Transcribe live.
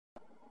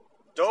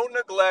Don't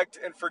neglect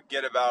and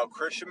forget about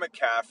Christian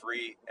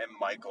McCaffrey and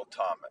Michael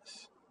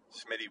Thomas.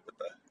 Smitty, what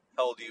the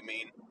hell do you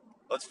mean?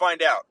 Let's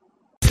find out.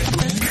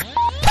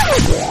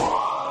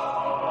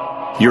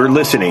 You're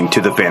listening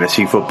to the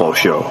Fantasy Football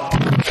Show.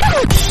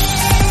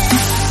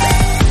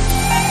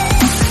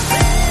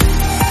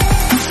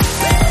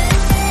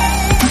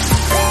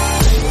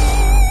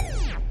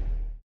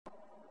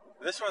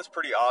 This one's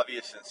pretty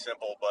obvious and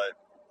simple, but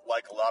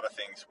like a lot of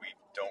things, we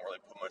don't really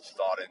put much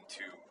thought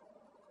into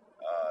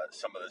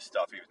some of this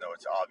stuff, even though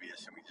it's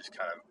obvious, and we just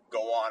kind of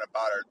go on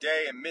about our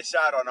day and miss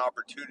out on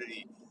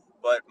opportunity.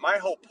 But my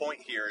whole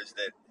point here is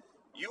that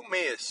you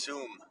may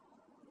assume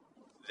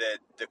that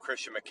the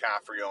Christian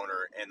McCaffrey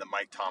owner and the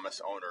Mike Thomas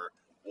owner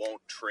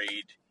won't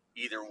trade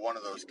either one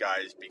of those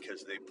guys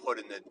because they put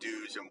in the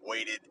dues and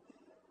waited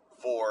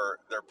for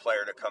their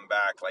player to come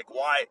back. Like,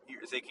 why,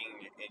 you're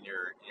thinking in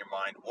your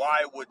mind,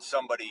 why would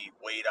somebody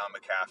wait on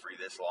McCaffrey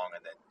this long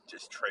and then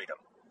just trade him?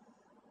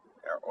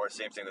 Or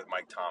same thing with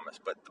Mike Thomas.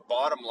 But the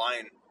bottom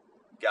line,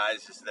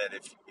 guys, is that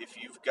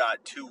if you've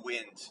got 2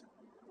 wins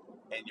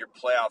and your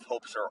playoff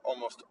hopes are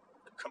almost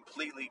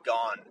completely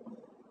gone,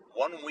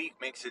 1 week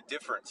makes a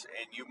difference,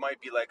 and you might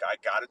be like, I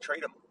got to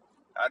trade him.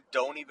 I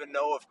don't even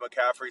know if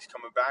McCaffrey's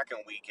coming back in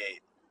week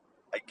 8.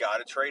 I got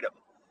to trade him.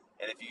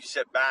 And if you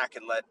sit back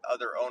and let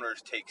other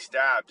owners take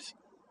stabs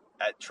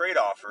at trade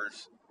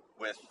offers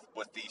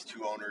with these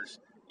 2 owners,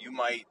 you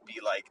might be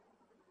like,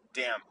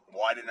 damn,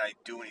 why didn't I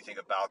do anything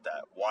about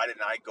that? Why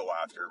didn't I go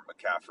after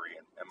McCaffrey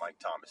and Mike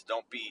Thomas?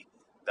 Don't be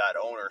that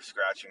owner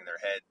scratching their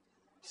head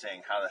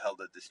saying, how the hell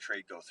did this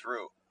trade go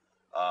through?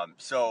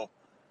 So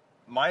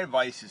my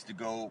advice is to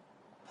go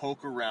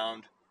poke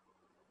around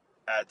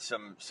at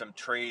some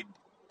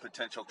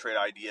potential trade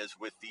ideas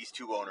with these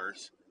 2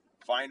 owners.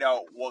 Find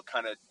out what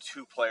kind of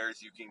 2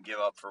 players you can give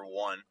up for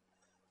 1.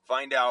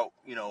 Find out,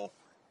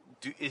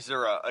 is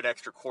there an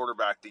extra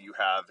quarterback that you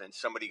have, and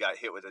somebody got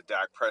hit with a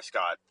Dak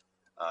Prescott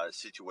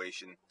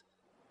situation,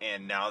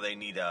 and now they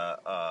need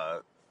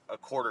a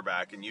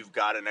quarterback, and you've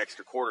got an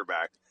extra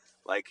quarterback.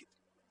 Like,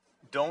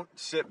 don't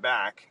sit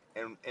back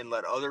and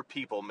let other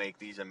people make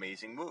these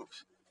amazing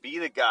moves. Be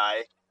the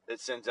guy that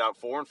sends out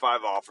 4 and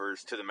 5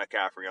 offers to the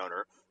McCaffrey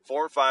owner,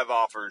 4 and 5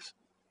 offers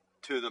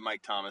to the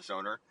Mike Thomas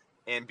owner,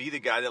 and be the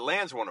guy that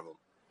lands one of them.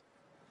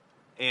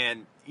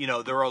 And,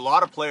 there are a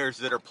lot of players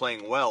that are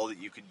playing well that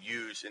you could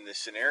use in this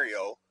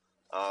scenario.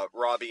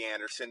 Robbie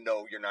Anderson,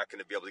 no, you're not going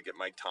to be able to get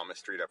Mike Thomas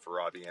straight up for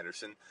Robbie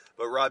Anderson,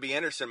 but Robbie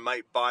Anderson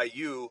might buy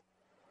you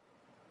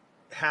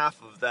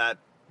half of that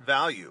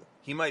value.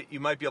 You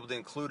might be able to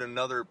include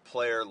another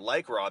player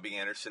like Robbie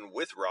Anderson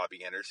with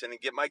Robbie Anderson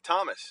and get Mike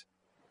Thomas.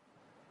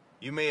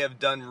 You may have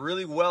done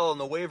really well on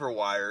the waiver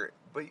wire,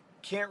 but you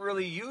can't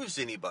really use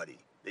anybody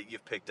that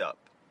you've picked up.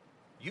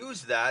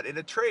 Use that in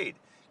a trade.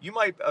 You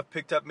might have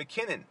picked up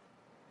McKinnon,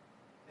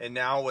 and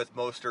now with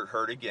Mostert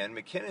hurt again,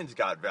 McKinnon's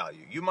got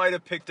value. You might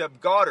have picked up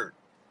Goddard,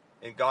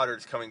 and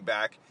Goddard's coming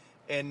back,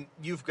 and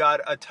you've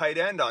got a tight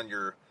end on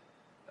your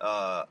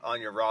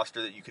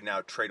roster that you can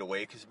now trade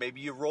away because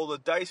maybe you roll the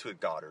dice with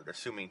Goddard,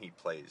 assuming he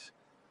plays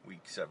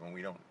week 7.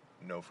 We don't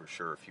know for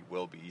sure if he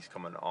will be. He's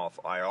coming off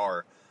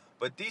IR.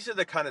 But these are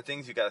the kind of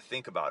things you got to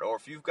think about. Or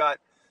if you've got,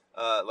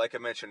 like I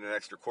mentioned, an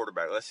extra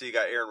quarterback. Let's say you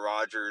got Aaron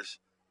Rodgers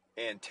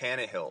and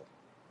Tannehill.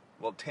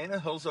 Well,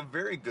 Tannehill's a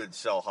very good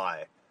sell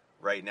high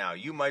right now.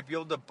 You might be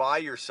able to buy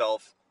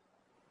yourself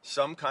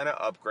some kind of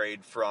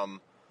upgrade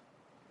from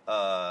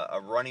a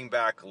running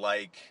back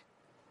like,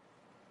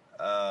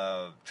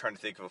 trying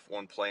to think of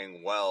one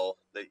playing well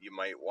that you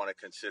might want to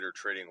consider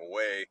trading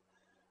away.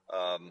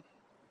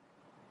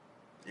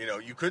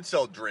 You could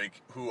sell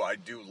Drake, who I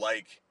do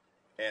like,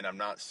 and I'm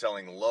not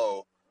selling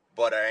low,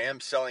 but I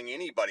am selling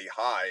anybody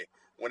high.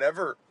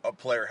 Whenever a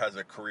player has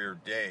a career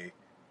day,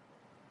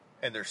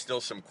 and there's still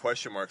some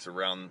question marks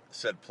around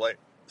said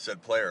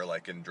player,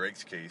 like in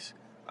Drake's case,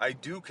 I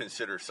do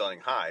consider selling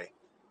high,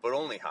 but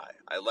only high.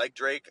 I like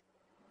Drake.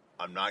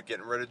 I'm not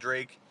getting rid of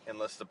Drake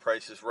unless the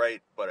price is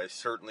right, but I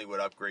certainly would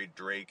upgrade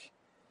Drake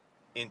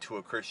into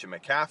a Christian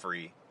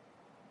McCaffrey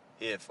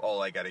if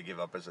all I got to give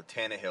up is a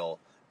Tannehill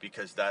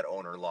because that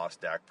owner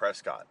lost Dak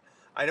Prescott.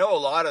 I know a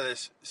lot of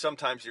this,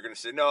 sometimes you're going to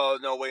say,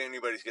 no way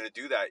anybody's going to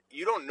do that.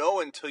 You don't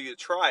know until you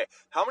try.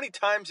 How many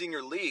times in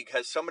your league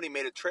has somebody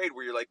made a trade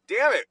where you're like,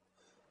 damn it,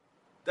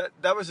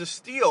 that was a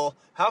steal.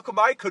 How come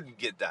I couldn't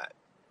get that?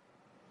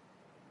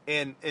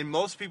 And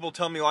most people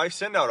tell me, well, I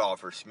send out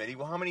offers, Smitty.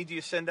 Well, how many do you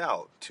send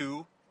out?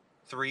 2,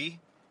 3?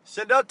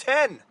 Send out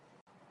 10.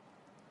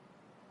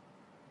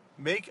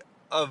 Make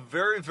a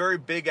very, very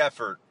big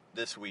effort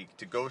this week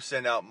to go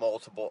send out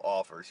multiple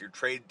offers. Your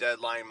trade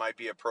deadline might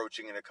be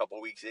approaching in a couple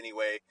weeks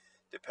anyway,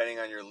 depending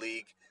on your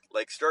league.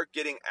 Like, start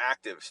getting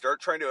active. Start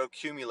trying to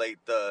accumulate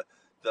the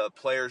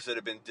players that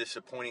have been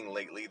disappointing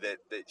lately that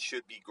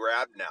should be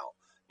grabbed now.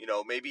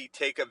 Maybe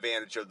take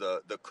advantage of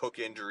the Cook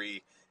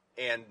injury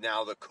and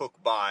now the Cook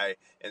bye,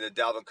 and the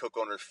Dalvin Cook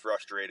owner's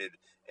frustrated,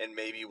 and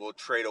maybe we'll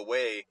trade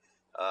away,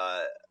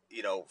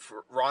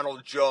 for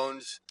Ronald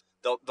Jones.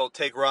 They'll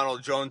take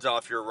Ronald Jones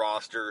off your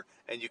roster,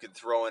 and you can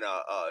throw in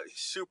a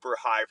super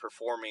high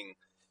performing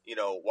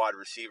wide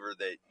receiver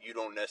that you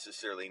don't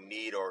necessarily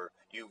need, or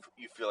you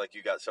feel like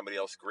you got somebody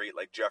else great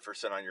like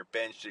Jefferson on your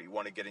bench that you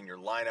want to get in your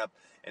lineup,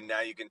 and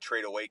now you can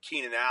trade away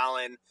Keenan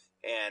Allen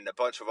and a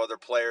bunch of other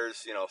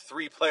players,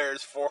 3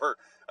 players for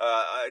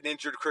an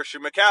injured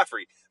Christian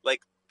McCaffrey.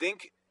 Like,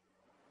 think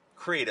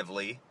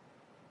creatively,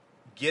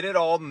 get it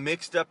all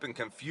mixed up and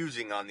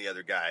confusing on the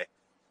other guy,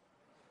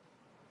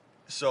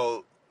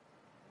 so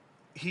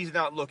he's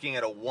not looking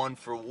at a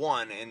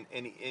 1-for-1, and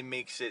it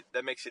makes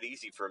it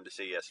easy for him to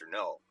say yes or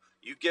no.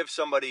 You give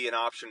somebody an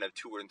option of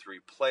 2 or 3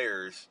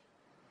 players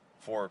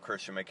for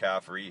Christian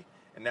McCaffrey,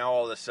 and now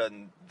all of a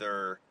sudden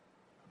they're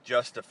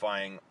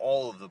justifying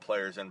all of the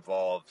players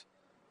involved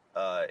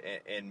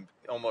and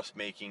almost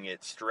making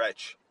it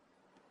stretch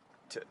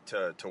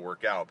to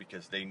work out,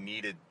 because they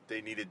need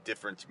a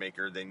difference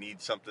maker. They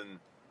need something.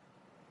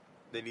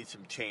 They need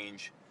some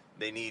change.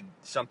 They need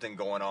something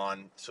going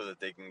on so that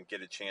they can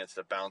get a chance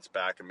to bounce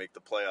back and make the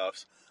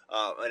playoffs.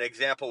 An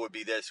example would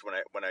be this,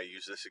 when I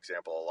use this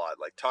example a lot.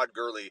 Like Todd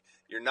Gurley,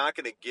 you're not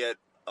going to get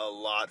a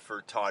lot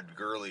for Todd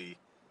Gurley,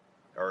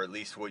 or at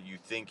least what you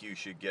think you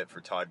should get for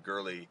Todd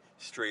Gurley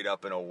straight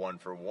up in a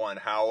 1-for-1.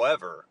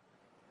 However,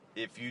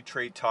 if you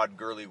trade Todd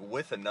Gurley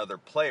with another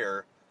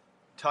player,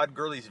 Todd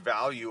Gurley's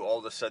value, all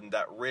of a sudden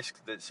that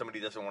risk that somebody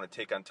doesn't want to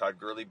take on Todd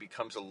Gurley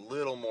becomes a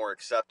little more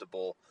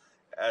acceptable.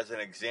 As an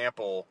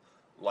example,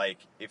 like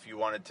if you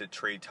wanted to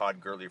trade Todd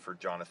Gurley for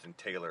Jonathan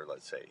Taylor,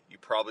 let's say, you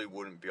probably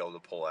wouldn't be able to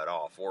pull that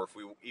off. Or if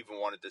we even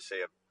wanted to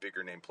say a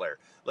bigger name player,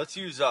 let's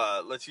use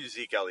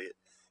Zeke Elliott.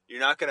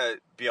 You're not going to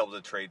be able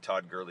to trade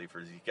Todd Gurley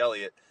for Zeke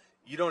Elliott.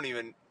 You don't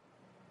even,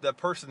 the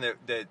person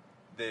that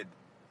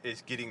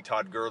is getting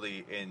Todd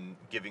Gurley and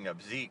giving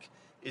up Zeke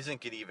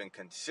isn't going to even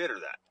consider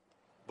that.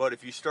 But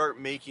if you start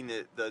making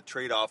the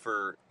trade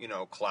offer,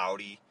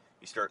 cloudy,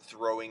 you start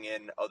throwing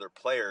in other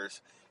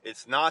players,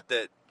 it's not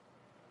that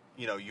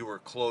you were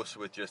close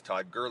with just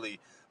Todd Gurley,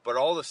 but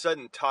all of a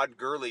sudden Todd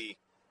Gurley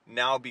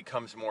now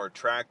becomes more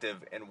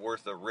attractive and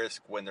worth the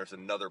risk when there's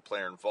another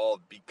player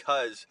involved,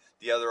 because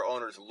the other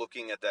owner's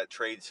looking at that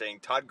trade saying,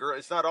 Todd Gurley,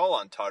 it's not all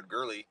on Todd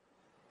Gurley.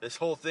 This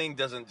whole thing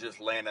doesn't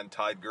just land on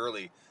Todd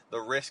Gurley. The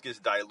risk is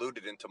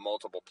diluted into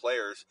multiple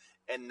players,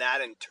 and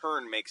that in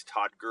turn makes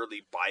Todd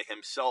Gurley by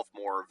himself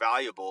more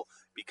valuable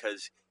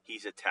because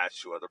he's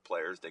attached to other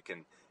players that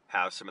can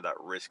have some of that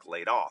risk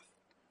laid off.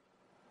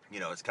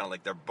 It's kind of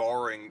like they're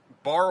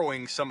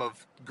borrowing some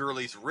of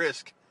Gurley's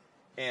risk,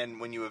 and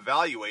when you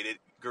evaluate it,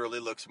 Gurley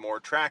looks more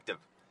attractive.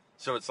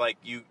 So it's like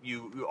you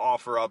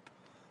offer up,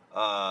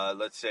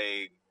 let's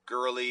say,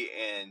 Gurley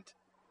and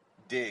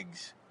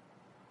Diggs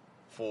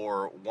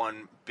for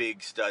one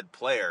big stud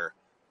player.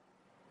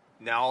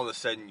 Now all of a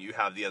sudden you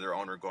have the other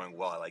owner going,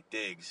 well, I like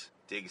Diggs.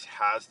 Diggs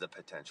has the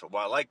potential.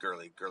 Well, I like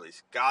Gurley.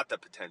 Gurley's got the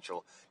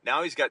potential.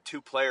 Now he's got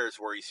 2 players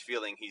where he's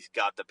feeling he's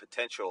got the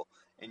potential,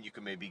 and you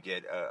can maybe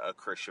get a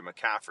Christian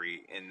McCaffrey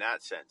in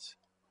that sense.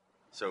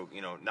 So,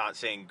 not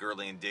saying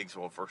Gurley and Diggs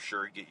will for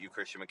sure get you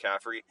Christian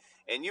McCaffrey,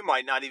 and you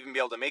might not even be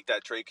able to make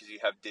that trade because you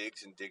have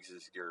Diggs, and Diggs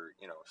is your,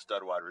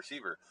 stud wide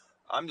receiver.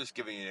 I'm just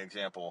giving you an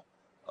example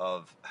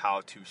of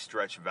how to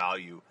stretch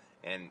value,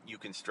 and you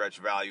can stretch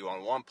value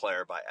on one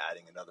player by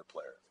adding another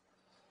player.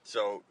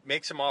 So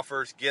make some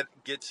offers, get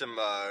some,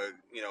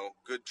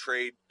 good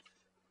trade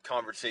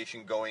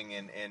conversation going,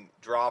 and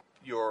drop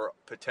your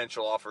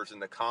potential offers in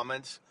the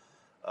comments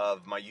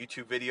of my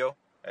YouTube video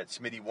at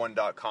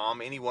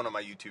smitty1.com. Any one of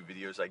my YouTube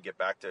videos, I get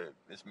back to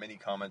as many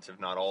comments, if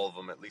not all of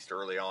them, at least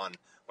early on.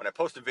 When I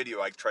post a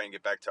video, I try and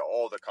get back to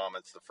all the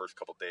comments the first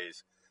couple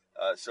days.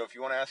 So if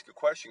you want to ask a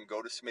question,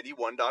 go to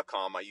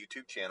smitty1.com, my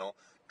YouTube channel,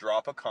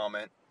 drop a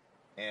comment,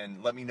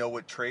 and let me know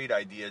what trade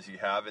ideas you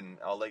have, and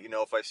I'll let you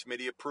know if I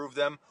Smitty approve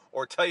them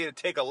or tell you to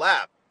take a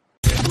lap.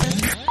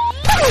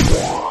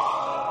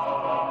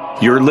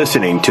 You're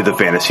listening to the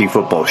Fantasy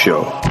Football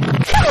Show.